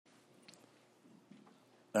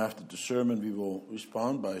After the sermon, we will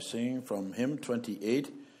respond by singing from hymn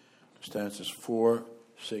 28, stanzas 4,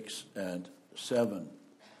 6, and 7.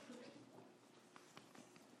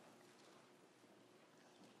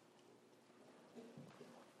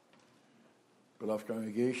 Beloved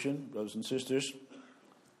congregation, brothers and sisters,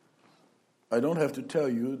 I don't have to tell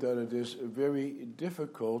you that it is very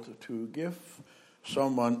difficult to give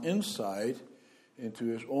someone insight into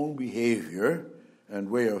his own behavior and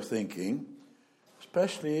way of thinking,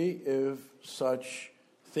 especially if such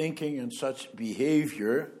thinking and such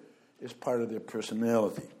behavior is part of their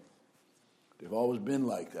personality. They've always been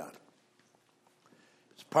like that.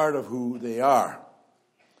 It's part of who they are.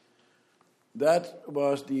 That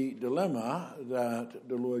was the dilemma that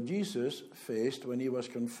the Lord Jesus faced when he was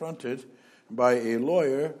confronted by a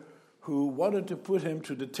lawyer who wanted to put him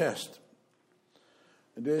to the test.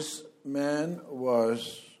 This man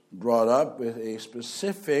was brought up with a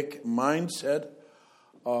specific mindset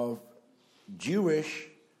of Jewish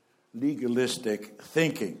legalistic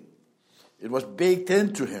thinking. It was baked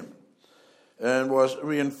into him and was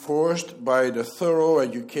reinforced by the thorough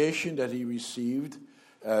education that he received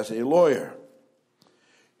as a lawyer.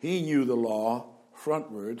 He knew the law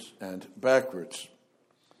frontwards and backwards.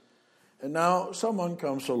 And now someone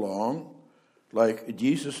comes along, like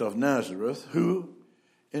Jesus of Nazareth, who,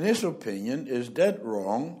 in his opinion, is dead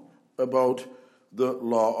wrong about the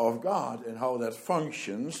law of God and how that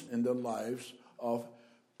functions in the lives of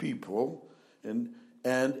people and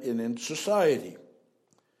in society.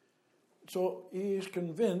 So he is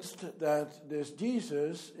convinced that this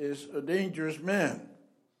Jesus is a dangerous man.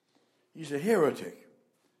 He's a heretic.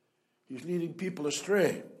 He's leading people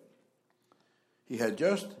astray. He had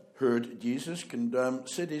just heard Jesus condemn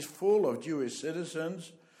cities full of Jewish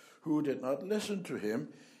citizens who did not listen to him,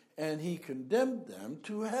 and he condemned them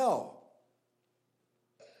to hell.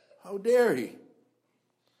 How dare he?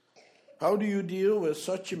 How do you deal with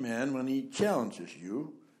such a man when he challenges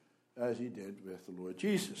you, as he did with the Lord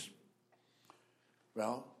Jesus?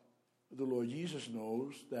 Well, the Lord Jesus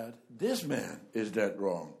knows that this man is dead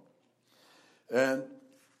wrong. And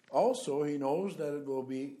also, he knows that it will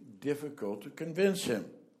be difficult to convince him.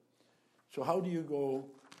 So how do you go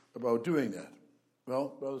about doing that?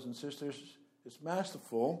 Well, brothers and sisters, it's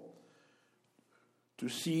masterful to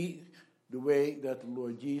see the way that the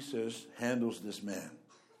Lord Jesus handles this man.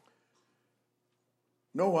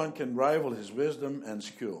 No one can rival his wisdom and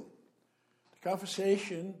skill. The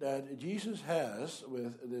conversation that Jesus has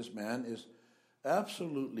with this man is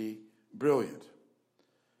absolutely brilliant.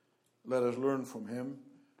 Let us learn from him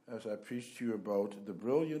as I preach to you about the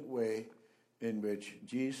brilliant way in which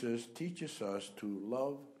Jesus teaches us to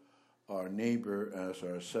love our neighbor as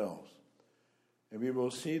ourselves. And we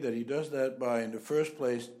will see that he does that by, in the first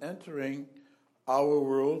place, entering our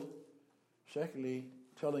world, secondly,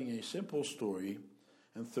 telling a simple story,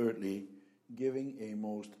 and thirdly, giving a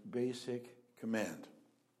most basic command.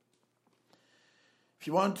 If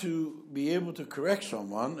you want to be able to correct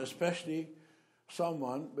someone, especially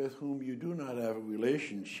someone with whom you do not have a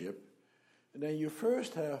relationship, then you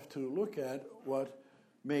first have to look at what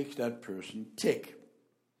makes that person tick.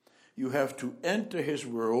 You have to enter his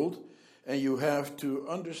world, and you have to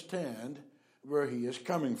understand where he is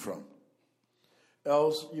coming from.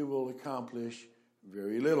 Else you will accomplish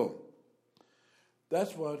very little.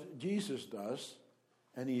 That's what Jesus does,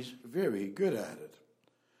 and he's very good at it.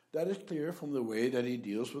 That is clear from the way that he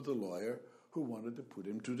deals with the lawyer who wanted to put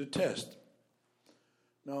him to the test.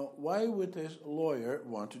 Now, why would this lawyer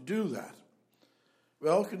want to do that?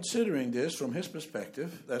 Well, considering this from his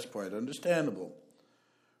perspective, that's quite understandable.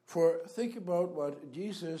 For think about what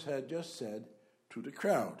Jesus had just said to the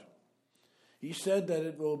crowd. He said that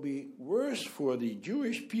it will be worse for the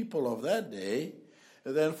Jewish people of that day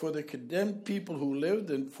than for the condemned people who lived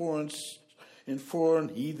in foreign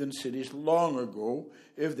heathen cities long ago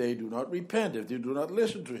if they do not repent, if they do not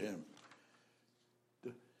listen to him.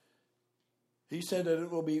 He said that it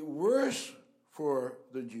will be worse for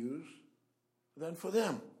the Jews than for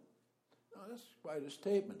them. Now, that's quite a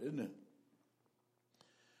statement, isn't it?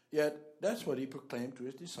 Yet, that's what he proclaimed to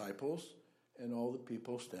his disciples and all the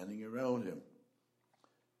people standing around him.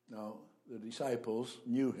 Now, the disciples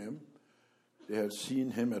knew him. They had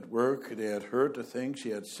seen him at work. They had heard the things he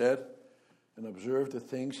had said and observed the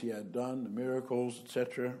things he had done, the miracles,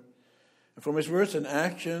 etc. And from his words and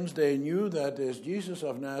actions, they knew that this Jesus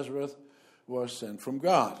of Nazareth was sent from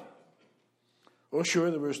God. Oh,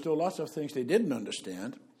 sure, there were still lots of things they didn't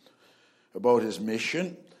understand about his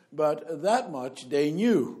mission, but that much they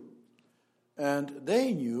knew. And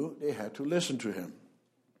they knew they had to listen to him.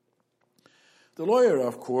 The lawyer,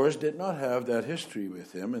 of course, did not have that history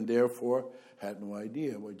with him and therefore had no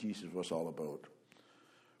idea what Jesus was all about.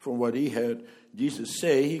 From what he heard Jesus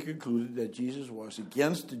say, he concluded that Jesus was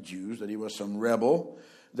against the Jews, that he was some rebel,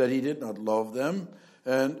 that he did not love them,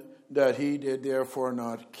 and that he did therefore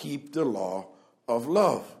not keep the law of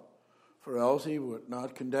love, for else he would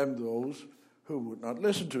not condemn those who would not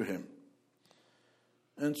listen to him.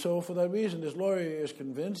 And so for that reason, this lawyer is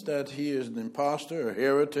convinced that he is an impostor, a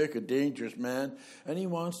heretic, a dangerous man, and he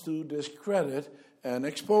wants to discredit and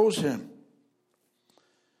expose him.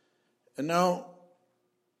 And now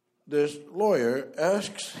this lawyer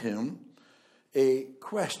asks him a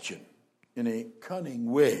question in a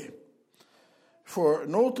cunning way. For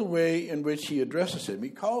note the way in which he addresses him. He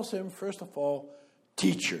calls him, first of all,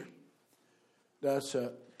 teacher. That's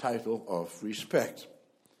a title of respect.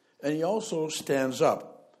 And he also stands up.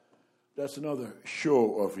 That's another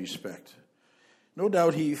show of respect. No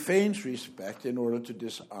doubt he feigns respect in order to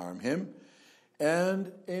disarm him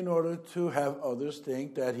and in order to have others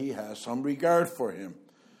think that he has some regard for him.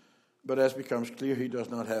 But as becomes clear, he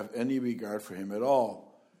does not have any regard for him at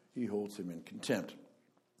all. He holds him in contempt.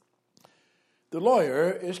 The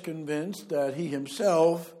lawyer is convinced that he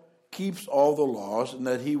himself keeps all the laws and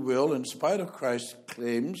that he will, in spite of Christ's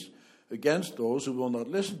claims against those who will not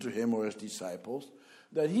listen to him or his disciples,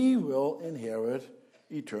 that he will inherit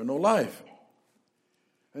eternal life.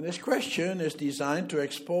 And this question is designed to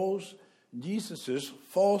expose Jesus'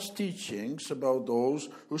 false teachings about those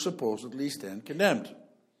who supposedly stand condemned.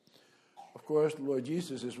 Of course, the Lord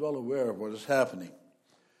Jesus is well aware of what is happening.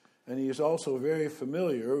 And he is also very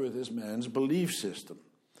familiar with this man's belief system.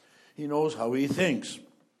 He knows how he thinks.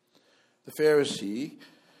 This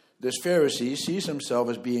Pharisee sees himself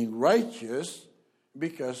as being righteous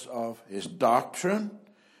because of his doctrine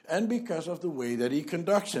and because of the way that he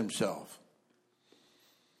conducts himself.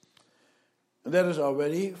 And that is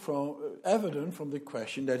already evident from the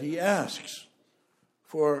question that he asks.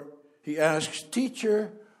 For he asks,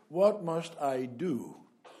 "Teacher, what must I do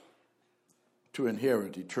to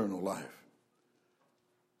inherit eternal life?"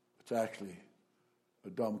 It's actually a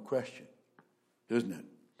dumb question, isn't it?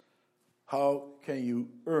 How can you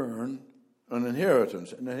earn an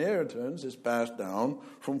inheritance? An inheritance is passed down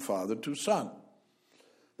from father to son.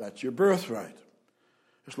 That's your birthright.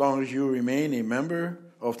 As long as you remain a member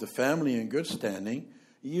of the family in good standing,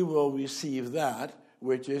 you will receive that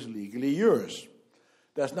which is legally yours.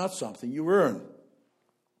 That's not something you earn.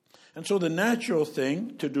 And so the natural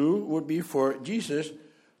thing to do would be for Jesus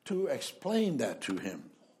to explain that to him.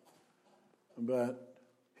 But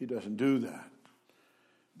he doesn't do that.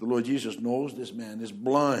 The Lord Jesus knows this man is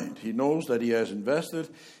blind. He knows that he has invested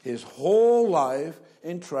his whole life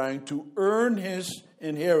in trying to earn his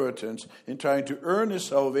inheritance, in trying to earn his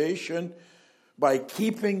salvation by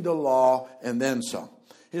keeping the law and then some.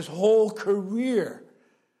 His whole career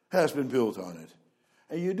has been built on it.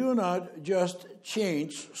 And you do not just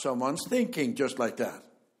change someone's thinking just like that.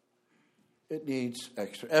 It needs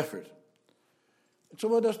extra effort. And so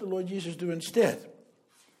what does the Lord Jesus do instead?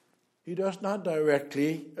 He does not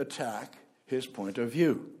directly attack his point of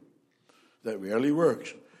view. That rarely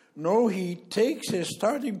works. No, he takes his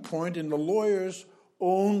starting point in the lawyer's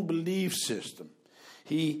own belief system.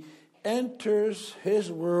 He enters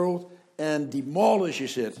his world and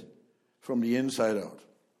demolishes it from the inside out.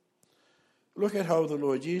 Look at how the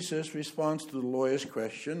Lord Jesus responds to the lawyer's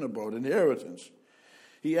question about inheritance.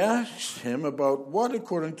 He asks him about what,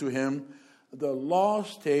 according to him, the law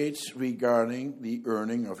states regarding the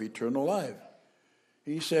earning of eternal life.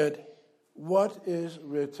 He said, "What is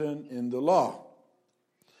written in the law?"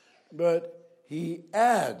 But he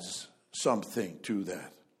adds something to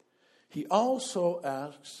that. He also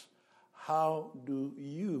asks, "How do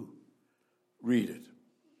you read it?"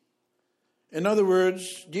 In other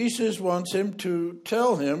words, Jesus wants him to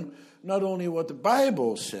tell him not only what the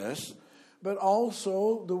Bible says, but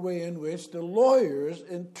also the way in which the lawyers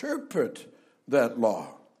interpret that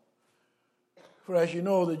law. For as you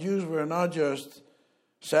know, the Jews were not just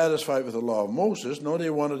satisfied with the law of Moses. No, they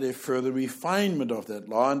wanted a further refinement of that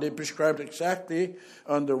law, and they prescribed exactly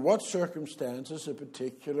under what circumstances a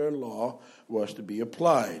particular law was to be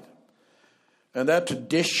applied. And that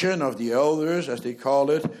tradition of the elders, as they called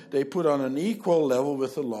it, they put on an equal level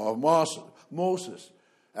with the law of Moses.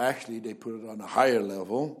 Actually, they put it on a higher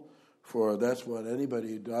level, for that's what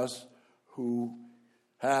anybody does who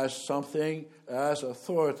has something as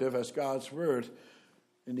authoritative as God's word.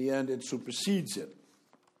 In the end, it supersedes it.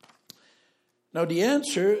 Now, the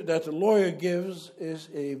answer that the lawyer gives is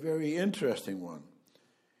a very interesting one.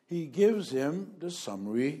 He gives him the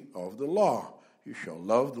summary of the law. You shall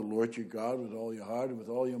love the Lord your God with all your heart and with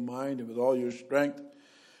all your mind and with all your strength,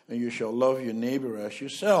 and you shall love your neighbor as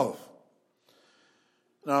yourself.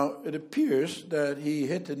 Now, it appears that he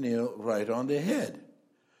hit the nail right on the head.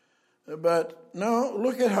 But now,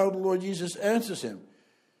 look at how the Lord Jesus answers him.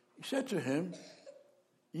 He said to him,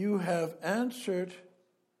 you have answered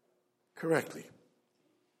correctly.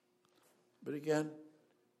 But again,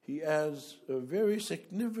 he adds a very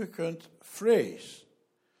significant phrase.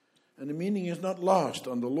 And the meaning is not lost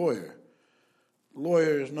on the lawyer. The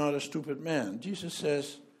lawyer is not a stupid man. Jesus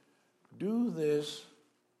says, do this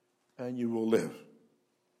and you will live.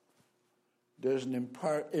 There's an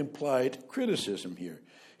implied criticism here.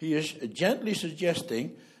 He is gently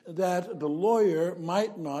suggesting that the lawyer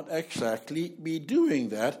might not exactly be doing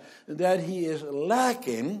that he is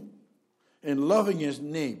lacking in loving his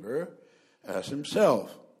neighbor as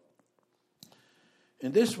himself.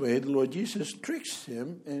 In this way, the Lord Jesus tricks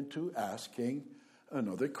him into asking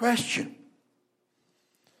another question.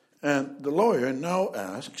 And the lawyer now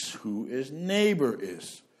asks who his neighbor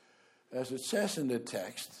is. As it says in the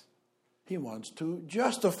text, he wants to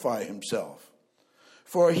justify himself.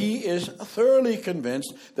 For he is thoroughly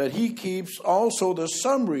convinced that he keeps also the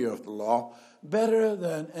summary of the law better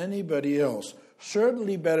than anybody else.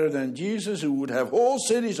 Certainly better than Jesus, who would have whole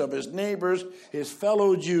cities of his neighbors, his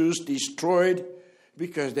fellow Jews, destroyed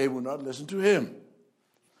because they would not listen to him.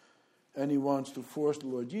 And he wants to force the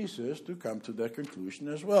Lord Jesus to come to that conclusion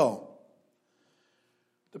as well.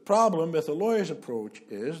 The problem with the lawyer's approach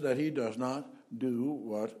is that he does not do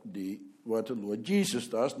what the Lord Jesus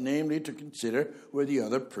does, namely to consider where the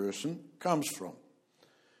other person comes from.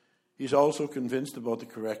 He's also convinced about the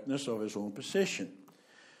correctness of his own position.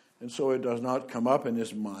 And so it does not come up in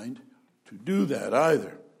his mind to do that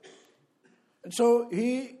either. And so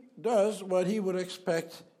he does what he would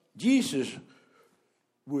expect Jesus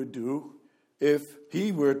would do if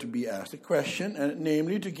he were to be asked a question, and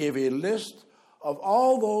namely to give a list of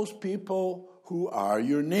all those people who are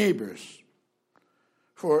your neighbors.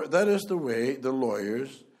 For that is the way the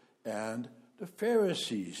lawyers and the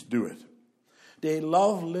Pharisees do it. They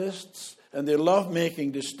love lists and they love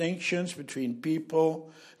making distinctions between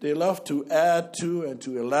people. They love to add to and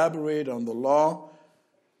to elaborate on the law.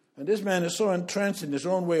 And this man is so entrenched in his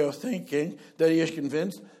own way of thinking that he is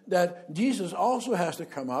convinced that Jesus also has to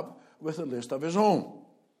come up with a list of his own.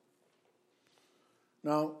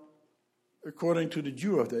 Now, according to the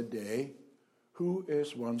Jew of that day, who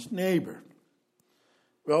is one's neighbor?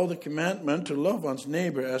 Well, the commandment to love one's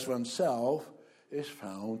neighbor as oneself is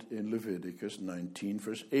found in Leviticus 19,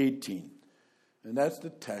 verse 18. And that's the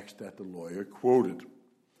text that the lawyer quoted.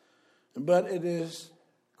 But it is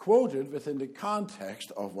quoted within the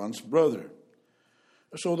context of one's brother.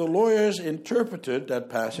 So the lawyers interpreted that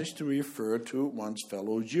passage to refer to one's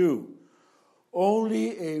fellow Jew.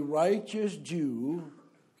 Only a righteous Jew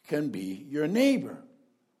can be your neighbor.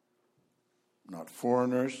 Not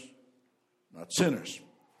foreigners, not sinners.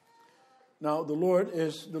 Now, the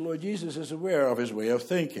Lord Jesus is aware of his way of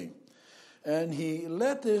thinking. And he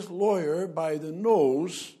led this lawyer by the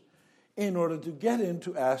nose in order to get him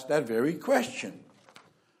to ask that very question.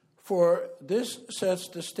 For this sets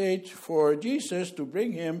the stage for Jesus to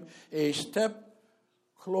bring him a step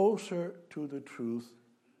closer to the truth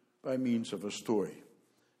by means of a story.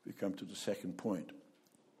 We come to the second point.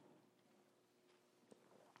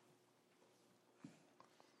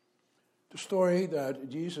 The story that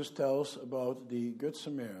Jesus tells about the Good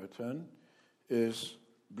Samaritan is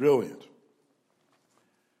brilliant. It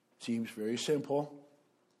seems very simple.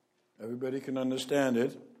 Everybody can understand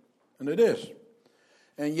it, and it is.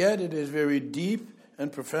 And yet it is very deep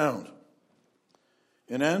and profound.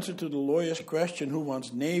 In answer to the lawyer's question who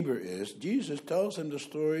one's neighbor is, Jesus tells him the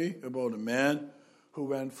story about a man who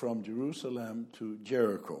went from Jerusalem to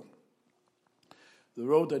Jericho. The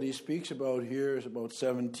road that he speaks about here is about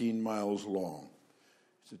 17 miles long.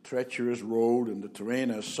 It's a treacherous road, and the terrain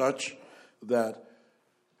is such that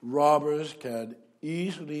robbers can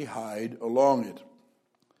easily hide along it.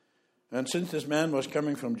 And since this man was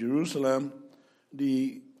coming from Jerusalem,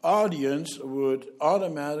 the audience would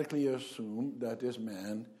automatically assume that this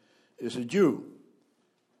man is a Jew.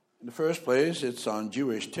 In the first place, it's on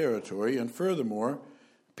Jewish territory, and furthermore,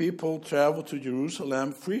 people travel to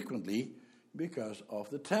Jerusalem frequently because of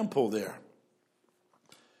the temple there.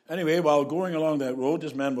 Anyway, while going along that road,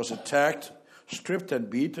 this man was attacked, stripped and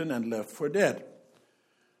beaten, and left for dead.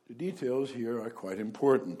 The details here are quite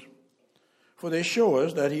important, for they show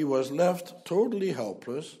us that he was left totally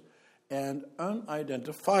helpless and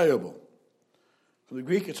unidentifiable. From the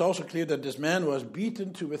Greek, it's also clear that this man was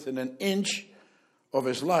beaten to within an inch of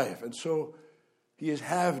his life, and so he is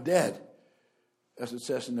half dead. as it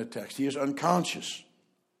says in the text. He is unconscious.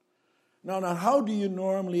 Now, how do you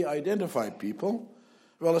normally identify people?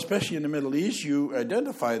 Well, especially in the Middle East, you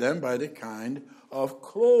identify them by the kind of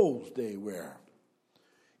clothes they wear.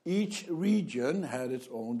 Each region had its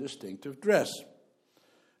own distinctive dress.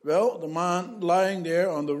 Well, the man lying there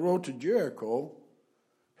on the road to Jericho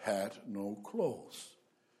had no clothes.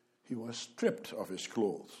 He was stripped of his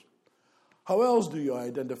clothes. How else do you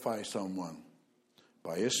identify someone?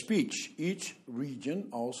 By his speech. Each region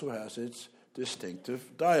also has its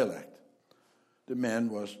distinctive dialect. The man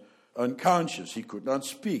was unconscious. He could not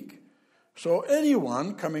speak. So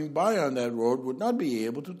anyone coming by on that road would not be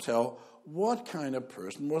able to tell what kind of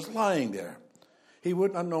person was lying there. He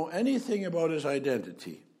would not know anything about his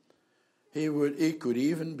identity. He could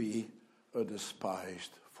even be a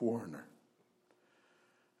despised foreigner.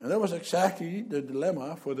 And that was exactly the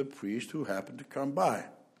dilemma for the priest who happened to come by.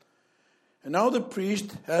 And now the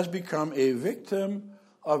priest has become a victim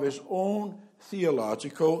of his own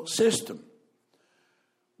theological system.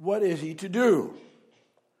 What is he to do?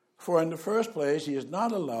 For in the first place, he is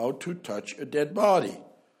not allowed to touch a dead body.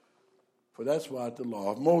 For that's what the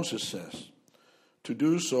law of Moses says. To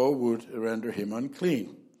do so would render him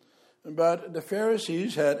unclean. But the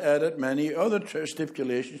Pharisees had added many other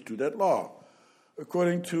stipulations to that law.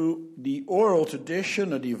 According to the oral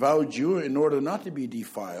tradition, a devout Jew, in order not to be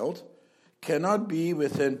defiled, cannot be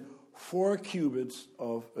within 4 cubits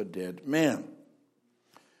of a dead man.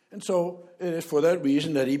 And so it is for that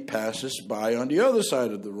reason that he passes by on the other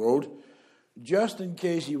side of the road. Just in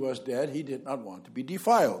case he was dead, he did not want to be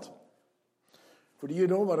defiled. For do you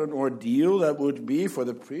know what an ordeal that would be for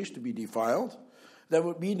the priest to be defiled? That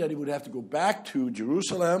would mean that he would have to go back to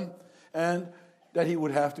Jerusalem and that he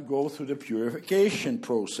would have to go through the purification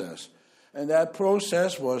process. And that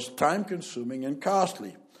process was time-consuming and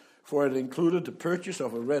costly, for it included the purchase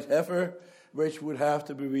of a red heifer, which would have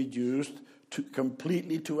to be reduced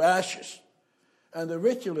completely to ashes. And the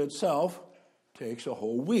ritual itself takes a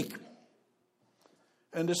whole week.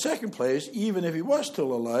 In the second place, even if he was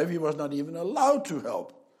still alive, he was not even allowed to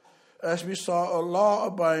help. As we saw, a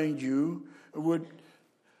law-abiding Jew would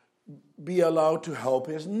be allowed to help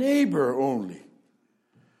his neighbor only.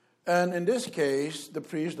 And in this case, the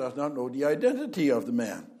priest does not know the identity of the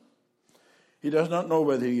man. He does not know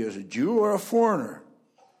whether he is a Jew or a foreigner.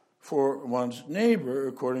 For one's neighbor,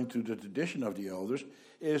 according to the tradition of the elders,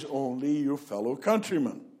 is only your fellow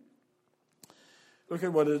countryman. Look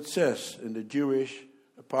at what it says in the Jewish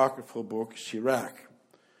apocryphal book Sirach.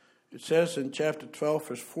 It says in chapter 12,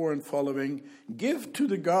 verse 4 and following, "Give to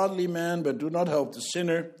the godly man, but do not help the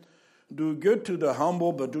sinner. Do good to the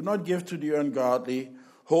humble, but do not give to the ungodly.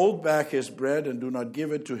 Hold back his bread, and do not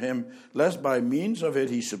give it to him, lest by means of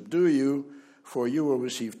it he subdue you. For you will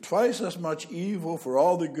receive twice as much evil for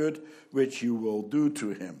all the good which you will do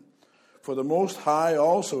to him. For the Most High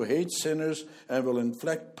also hates sinners and will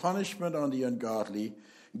inflict punishment on the ungodly.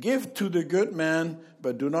 Give to the good man,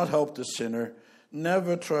 but do not help the sinner.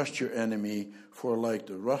 Never trust your enemy, for like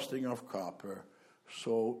the rusting of copper,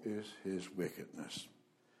 so is his wickedness."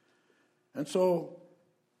 And so,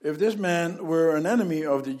 if this man were an enemy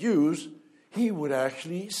of the Jews, he would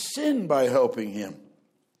actually sin by helping him.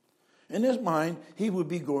 In his mind, he would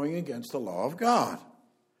be going against the law of God.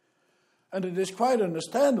 And it is quite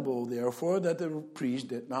understandable, therefore, that the priest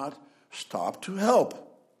did not stop to help.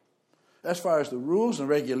 As far as the rules and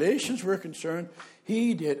regulations were concerned,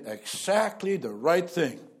 he did exactly the right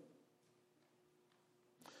thing.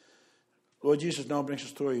 Lord Jesus now brings the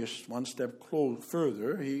story one step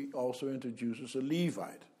further. He also introduces a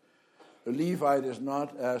Levite. A Levite is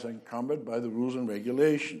not as encumbered by the rules and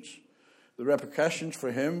regulations. The repercussions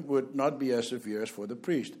for him would not be as severe as for the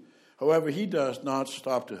priest. However, he does not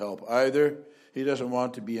stop to help either. He doesn't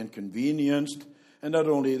want to be inconvenienced. And not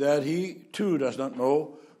only that, he too does not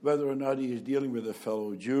know whether or not he is dealing with a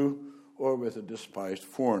fellow Jew or with a despised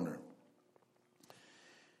foreigner.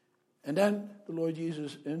 And then the Lord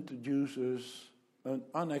Jesus introduces an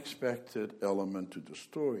unexpected element to the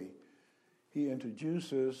story. He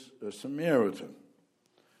introduces a Samaritan.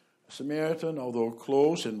 A Samaritan, although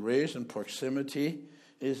close in race and proximity,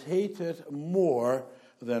 is hated more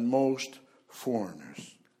than most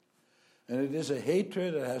foreigners. And it is a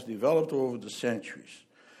hatred that has developed over the centuries.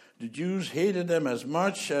 The Jews hated them as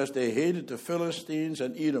much as they hated the Philistines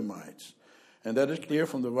and Edomites. And that is clear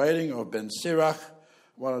from the writing of Ben Sirach,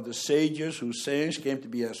 one of the sages whose sayings came to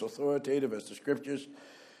be as authoritative as the scriptures.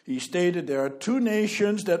 He stated, "There are 2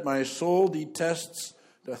 nations that my soul detests.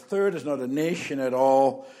 The third is not a nation at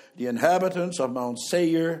all. The inhabitants of Mount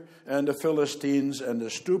Seir and the Philistines and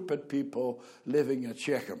the stupid people living at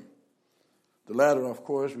Shechem." The latter, of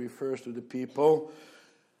course, refers to the people,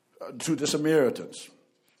 to the Samaritans.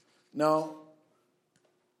 Now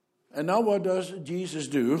what does Jesus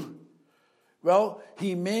do? Well,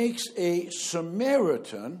 he makes a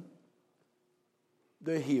Samaritan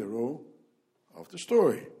the hero of the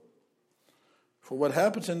story. For what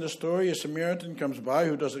happens in the story, a Samaritan comes by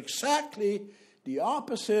who does exactly the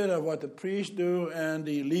opposite of what the priests do and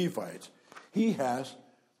the Levites. He has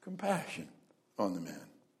compassion on the man.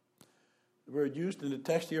 The word used in the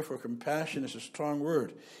text here for compassion is a strong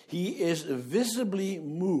word. He is visibly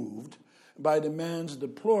moved by the man's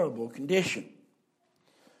deplorable condition.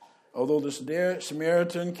 Although the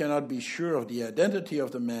Samaritan cannot be sure of the identity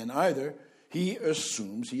of the man either, he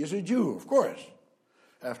assumes he is a Jew, of course.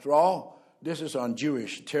 After all, this is on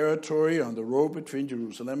Jewish territory on the road between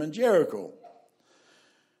Jerusalem and Jericho.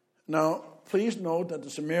 Now, please note that the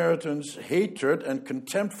Samaritans' hatred and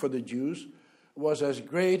contempt for the Jews was as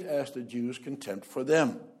great as the Jews' contempt for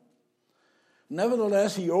them.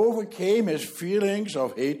 Nevertheless, he overcame his feelings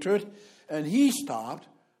of hatred and he stopped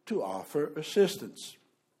to offer assistance.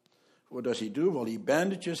 What does he do? Well, he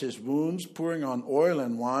bandages his wounds, pouring on oil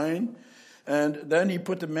and wine, and then he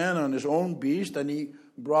put the man on his own beast and he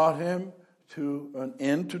brought him to an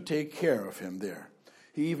inn to take care of him there.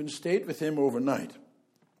 He even stayed with him overnight.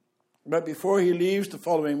 But before he leaves the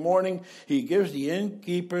following morning, he gives the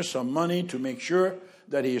innkeeper some money to make sure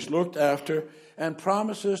that he is looked after and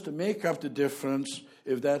promises to make up the difference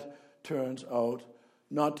if that turns out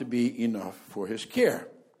not to be enough for his care.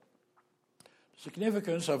 The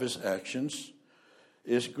significance of his actions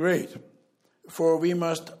is great, for we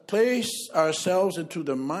must place ourselves into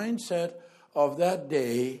the mindset of that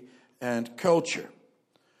day and culture.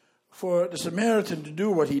 For the Samaritan to do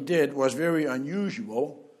what he did was very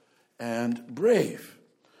unusual and brave.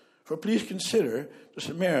 For please consider, the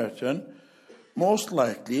Samaritan most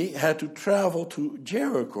likely had to travel to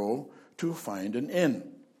Jericho to find an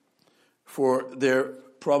inn, for there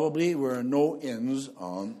probably were no inns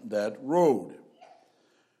on that road.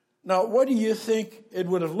 Now, what do you think it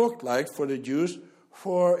would have looked like for the Jews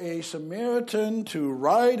for a Samaritan to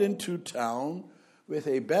ride into town with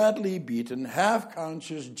a badly beaten,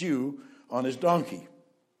 half-conscious Jew on his donkey?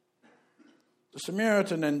 The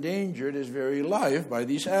Samaritan endangered his very life by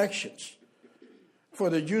these actions. For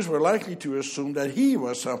the Jews were likely to assume that he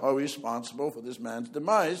was somehow responsible for this man's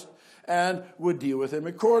demise and would deal with him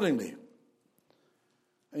accordingly.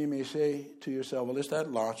 And you may say to yourself, well, is that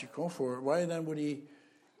logical? For why then would he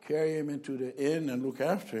carry him into the inn and look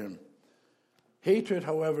after him? Hatred,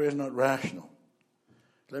 however, is not rational.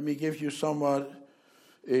 Let me give you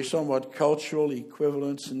a somewhat cultural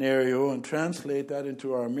equivalent scenario and translate that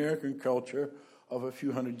into our American culture of a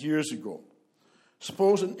few hundred years ago.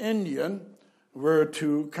 Suppose an Indian were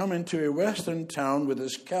to come into a western town with a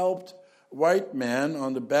scalped white man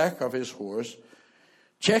on the back of his horse,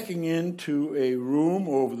 checking into a room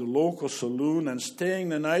over the local saloon and staying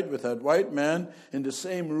the night with that white man in the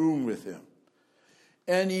same room with him.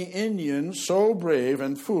 Any Indian so brave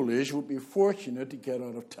and foolish would be fortunate to get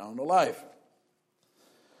out of town alive.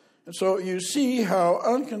 And so you see how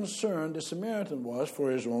unconcerned the Samaritan was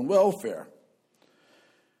for his own welfare.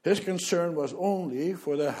 His concern was only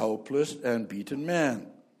for the helpless and beaten man.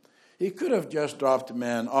 He could have just dropped the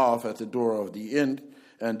man off at the door of the inn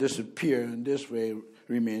and disappear and this way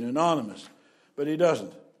remain anonymous. But he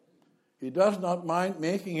doesn't. He does not mind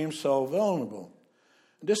making himself vulnerable.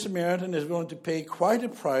 This Samaritan is willing to pay quite a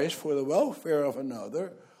price for the welfare of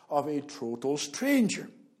another, of a total stranger.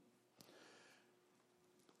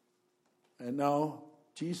 And now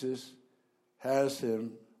Jesus has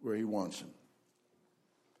him where he wants him.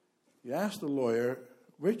 You ask the lawyer,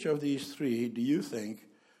 which of these three do you think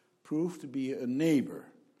proved to be a neighbor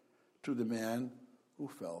to the man who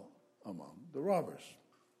fell among the robbers?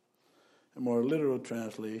 A more literal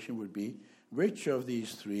translation would be, which of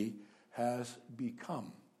these three has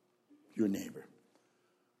become your neighbor?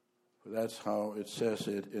 That's how it says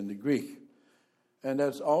it in the Greek. And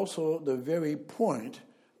that's also the very point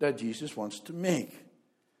that Jesus wants to make.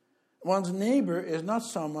 One's neighbor is not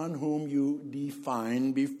someone whom you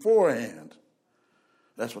define beforehand.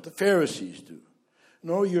 That's what the Pharisees do.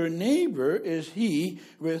 No, your neighbor is he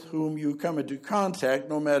with whom you come into contact,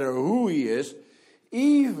 no matter who he is,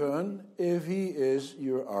 even if he is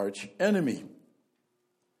your arch enemy.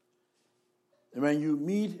 And when you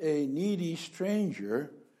meet a needy stranger,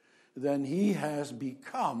 then he has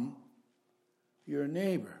become your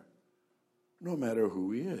neighbor, no matter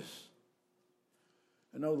who he is.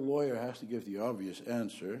 And now the lawyer has to give the obvious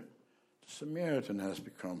answer. The Samaritan has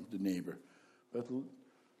become the neighbor. But the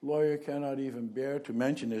lawyer cannot even bear to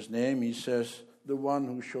mention his name. He says, the one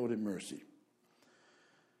who showed him mercy.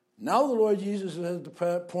 Now the Lord Jesus is at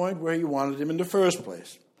the point where he wanted him in the first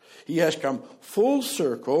place. He has come full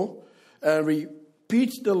circle and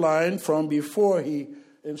repeats the line from before he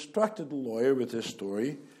instructed the lawyer with this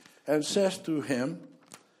story and says to him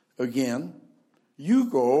again, you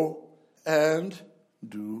go and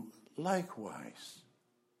do likewise.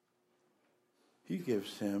 He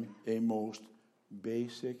gives him a most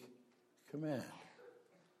basic command.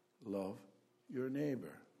 Love your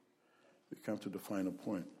neighbor. We come to the final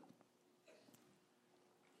point.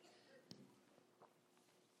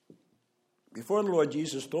 Before the Lord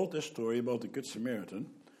Jesus told this story about the Good Samaritan,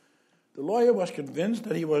 the lawyer was convinced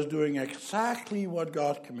that he was doing exactly what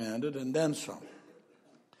God commanded and then some.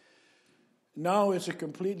 Now it's a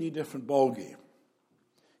completely different ballgame.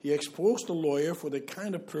 He exposed the lawyer for the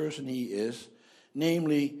kind of person he is,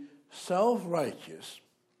 namely self-righteous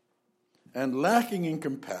and lacking in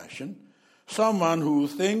compassion, someone who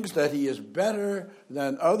thinks that he is better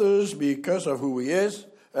than others because of who he is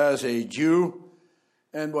as a Jew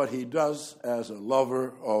and what he does as a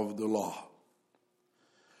lover of the law.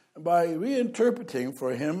 By reinterpreting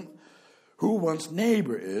for him who one's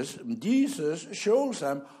neighbor is, Jesus shows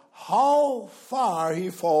him how far he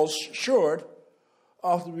falls short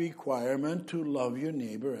of the requirement to love your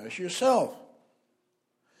neighbor as yourself.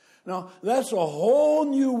 Now, that's a whole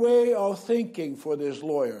new way of thinking for this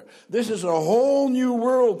lawyer. This is a whole new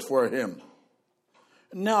world for him.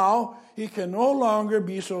 Now, he can no longer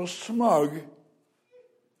be so smug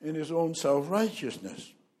in his own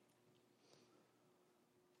self-righteousness.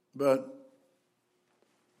 But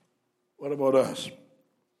what about us?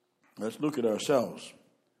 Let's look at ourselves.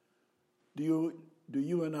 Do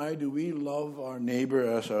you and I, do we love our neighbor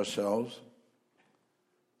as ourselves?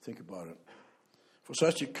 Think about it. For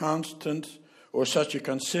such a constant or such a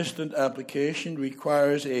consistent application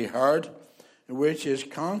requires a heart which is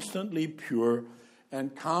constantly pure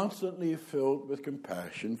and constantly filled with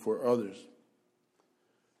compassion for others.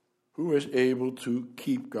 Who is able to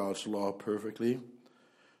keep God's law perfectly?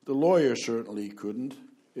 The lawyer certainly couldn't,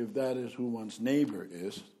 if that is who one's neighbor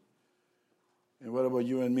is. And what about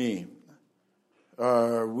you and me?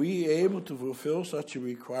 Are we able to fulfill such a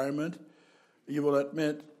requirement? You will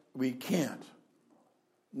admit we can't.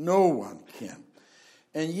 No one can.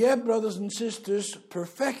 And yet, brothers and sisters,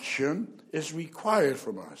 perfection is required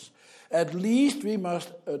from us. At least we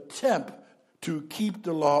must attempt to keep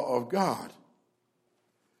the law of God.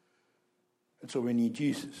 And so we need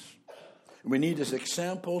Jesus. We need his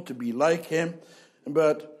example to be like him,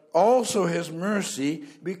 but also his mercy,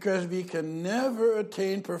 because we can never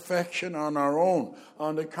attain perfection on our own.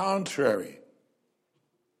 On the contrary,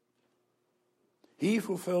 he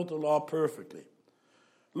fulfilled the law perfectly.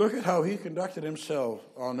 Look at how he conducted himself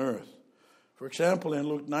on earth. For example, in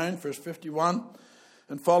Luke 9, verse 51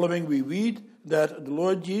 and following, we read that the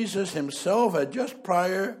Lord Jesus himself had just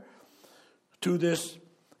prior to this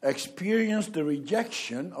experienced the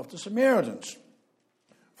rejection of the Samaritans,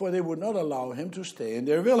 for they would not allow him to stay in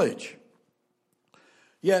their village.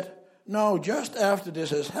 Yet, now just after this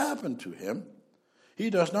has happened to him, he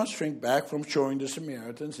does not shrink back from showing the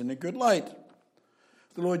Samaritans in a good light.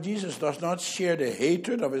 The Lord Jesus does not share the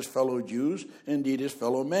hatred of his fellow Jews, indeed his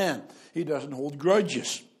fellow man. He doesn't hold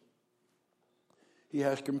grudges. He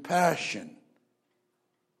has compassion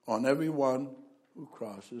on everyone who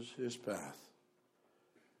crosses his path.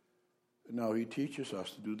 Now he teaches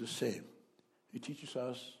us to do the same. He teaches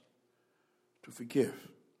us to forgive.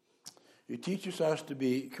 He teaches us to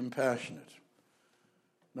be compassionate,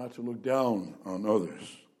 not to look down on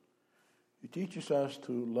others. He teaches us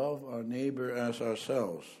to love our neighbor as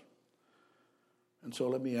ourselves. And so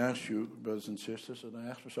let me ask you, brothers and sisters, and I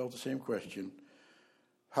ask myself the same question.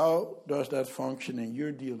 How does that function in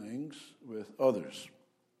your dealings with others?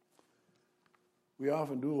 We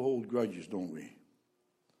often do hold grudges, don't we?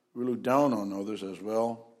 We look down on others as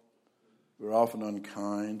well. We're often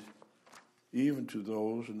unkind, even to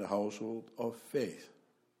those in the household of faith,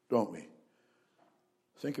 don't we?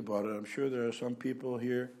 Think about it. I'm sure there are some people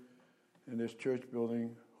here in this church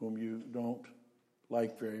building whom you don't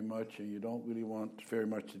like very much and you don't really want very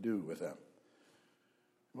much to do with them.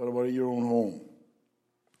 What about your own home?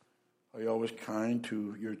 Are you always kind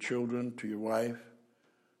to your children, to your wife,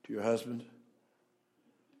 to your husband?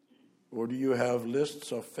 Or do you have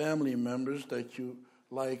lists of family members that you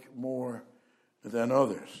like more than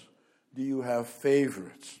others? Do you have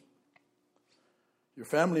favorites? Your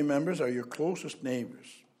family members are your closest neighbors.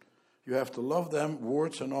 You have to love them,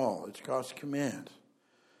 warts and all. It's God's command.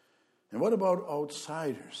 And what about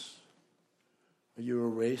outsiders? Are you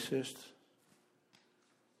a racist?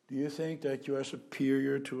 Do you think that you are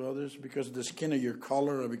superior to others because of the skin of your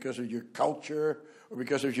color or because of your culture or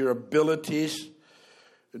because of your abilities?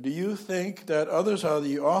 Do you think that others are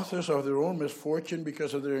the authors of their own misfortune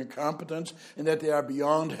because of their incompetence and that they are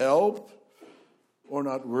beyond help or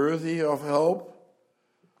not worthy of help?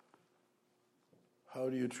 How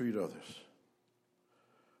do you treat others?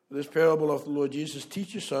 This parable of the Lord Jesus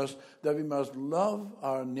teaches us that we must love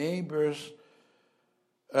our neighbors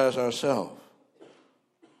as ourselves.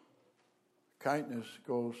 Kindness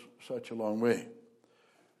goes such a long way.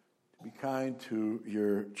 To be kind to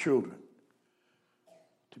your children,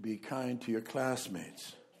 to be kind to your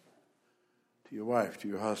classmates, to your wife, to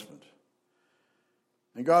your husband.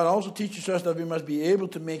 And God also teaches us that we must be able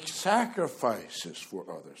to make sacrifices for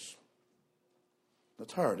others.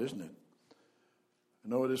 That's hard, isn't it? I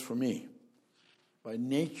know it is for me. By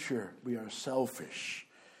nature, we are selfish.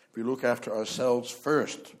 We look after ourselves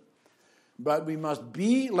first. But we must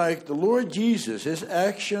be like the Lord Jesus. His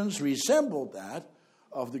actions resembled that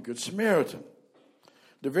of the Good Samaritan.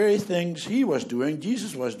 The very things he was doing,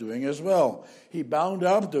 Jesus was doing as well. He bound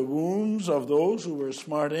up the wounds of those who were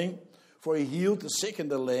smarting, for he healed the sick and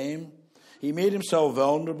the lame. He made himself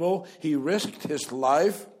vulnerable. He risked his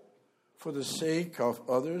life for the sake of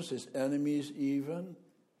others, his enemies even.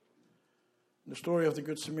 In the story of the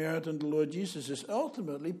Good Samaritan, the Lord Jesus is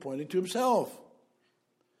ultimately pointing to himself.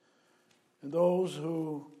 And those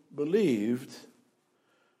who believed,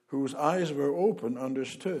 whose eyes were open,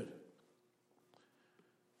 understood.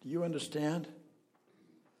 Do you understand?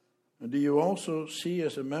 And do you also see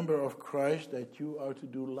as a member of Christ that you are to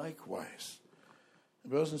do likewise?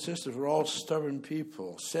 Brothers and sisters, we're all stubborn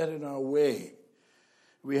people, set in our way.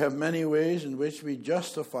 We have many ways in which we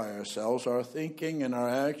justify ourselves, our thinking and our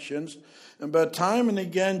actions. But time and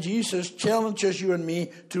again, Jesus challenges you and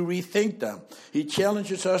me to rethink them. He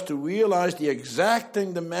challenges us to realize the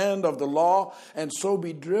exacting demand of the law and so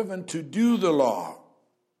be driven to do the law.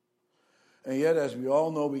 And yet, as we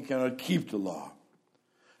all know, we cannot keep the law.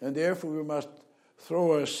 And therefore, we must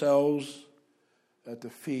throw ourselves at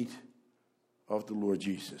the feet of the Lord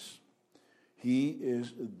Jesus. He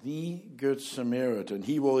is the Good Samaritan.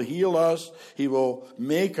 He will heal us. He will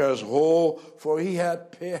make us whole, for he has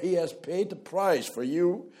paid the price for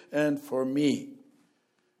you and for me.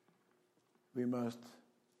 We must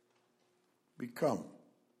become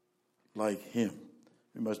like him.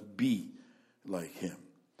 We must be like him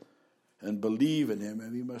and believe in him,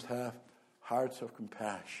 and we must have hearts of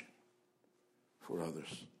compassion for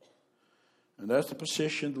others. And that's the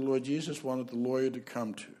position the Lord Jesus wanted the lawyer to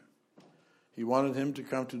come to. He wanted him to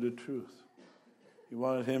come to the truth. He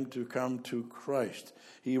wanted him to come to Christ.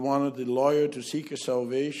 He wanted the lawyer to seek a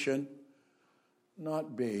salvation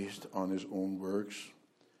not based on his own works.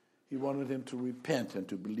 He wanted him to repent and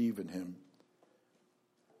to believe in him.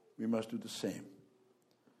 We must do the same.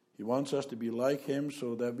 He wants us to be like him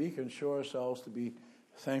so that we can show ourselves to be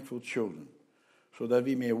thankful children, so that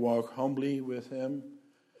we may walk humbly with him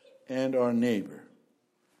and our neighbor.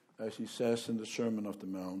 As he says in the Sermon on the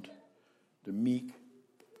Mount, the meek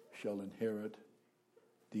shall inherit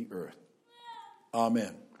the earth.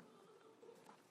 Amen.